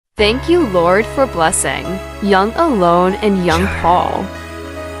Thank you, Lord, for blessing Young Alone and Young Paul.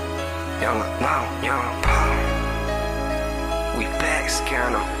 Young Alone, Young Paul. We back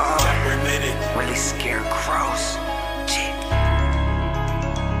scaring them all. Really scared crows.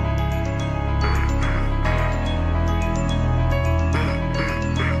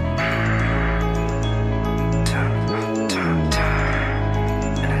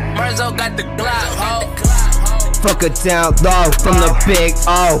 Merzo got the Glock, ho. Fuck her down low from the big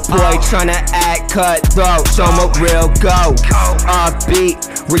O. Boy tryna act cutthroat, show 'em what real go. Offbeat,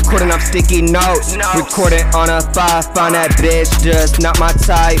 recording off sticky notes. Recording on a 5, find that bitch just not my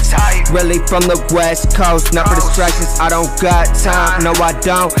type. Really from the west coast, not for distractions, I don't got time. No I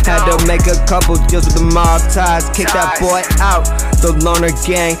don't, had to make a couple deals with the mob ties. Kick that boy out, the loner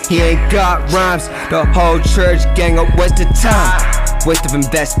gang, he ain't got rhymes. The whole church gang a waste of time. Waste of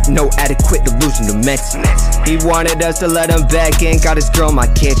investment, no adequate delusion to mention. He wanted us to let him back in, got his girl in my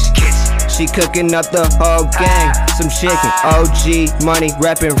kitchen. She cooking up the whole gang, some chicken. OG money,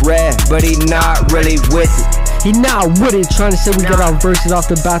 rapping red, but he not really with it. He not with it, trying to say we got our verses off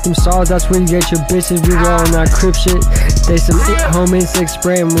the bathroom stalls. That's where you get your bitches, we roll on that crib shit. They some home insect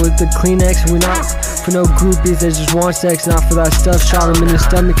spraying with the Kleenex. We not for no groupies, they just want sex, not for that stuff. Shot him in the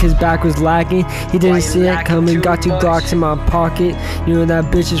stomach, his back was lacking. He didn't see it coming, got 2 Glocks in my pocket. You know that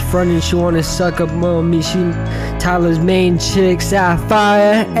bitch is frontin', she wanna suck up on me. She Tyler's main chick,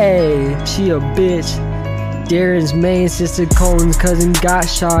 Sapphire, ayy, she a bitch. Darren's main sister, Colin's cousin got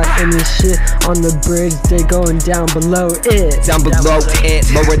shot in this shit on the bridge. They going down below it. Down below it,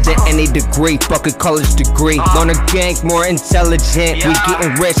 lower than any degree. Fuck a college degree. Loner gang, more intelligent. We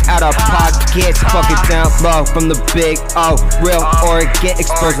getting rich out of pockets. Fuck it down low from the big O. Real Oregon,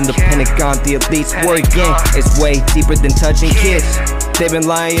 exposing the Pentagon. The elites Oregon is way deeper than touching kids. They've been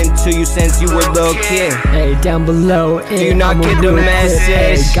lying to you since you were a little kid. Hey, down below it, do you not get the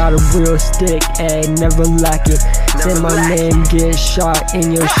message? Ay, got a real stick, ay, never lack it. Say my name, get shot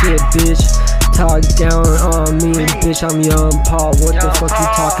in your shit, bitch. Talk down on me, bitch, I'm Young Paul. What the fuck you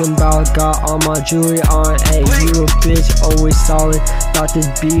talking about? Got all my jewelry on, ayy, you a bitch, always solid. Got this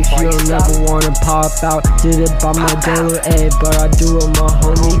beef, you'll never wanna pop out. Did it by my dollar, ayy, but I do it my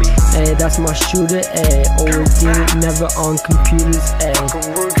homie. Ayy, that's my shooter, ayy, always did it, never on computers, ayy.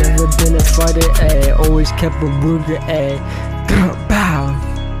 Never been a fighter, ayy, always kept a Ruger, ayy. Bow.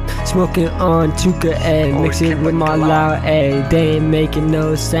 Smoking on Tuka, ayy, mix it with my loud, ayy. They ain't making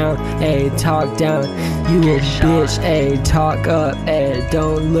no sound, ayy. Talk down, you a bitch, ayy. Talk up, ayy.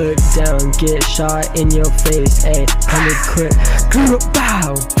 Don't look down, get shot in your face, ayy. 100 clip,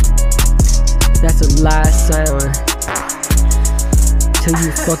 bow. That's the last sound. Till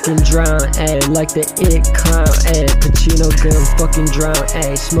you fucking drown, ayy, like the It clown, ayy. Pacino gon' fucking drown,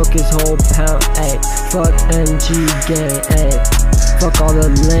 ayy. Smoke his whole pound, ayy. Fuck MG gang, ayy. Fuck all the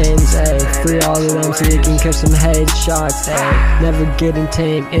lanes, ayy. Free all of them so they can catch some headshots, ayy. Never getting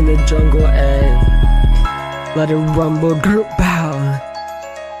tame in the jungle, ayy. Let it rumble, group bow.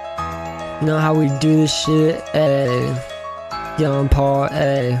 You know how we do this shit, ayy. Young Paul,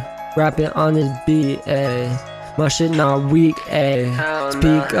 ayy. Rapping on this beat, ayy. My shit not weak, ayy.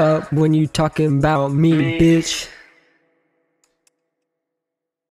 Speak up when you talking about me, bitch.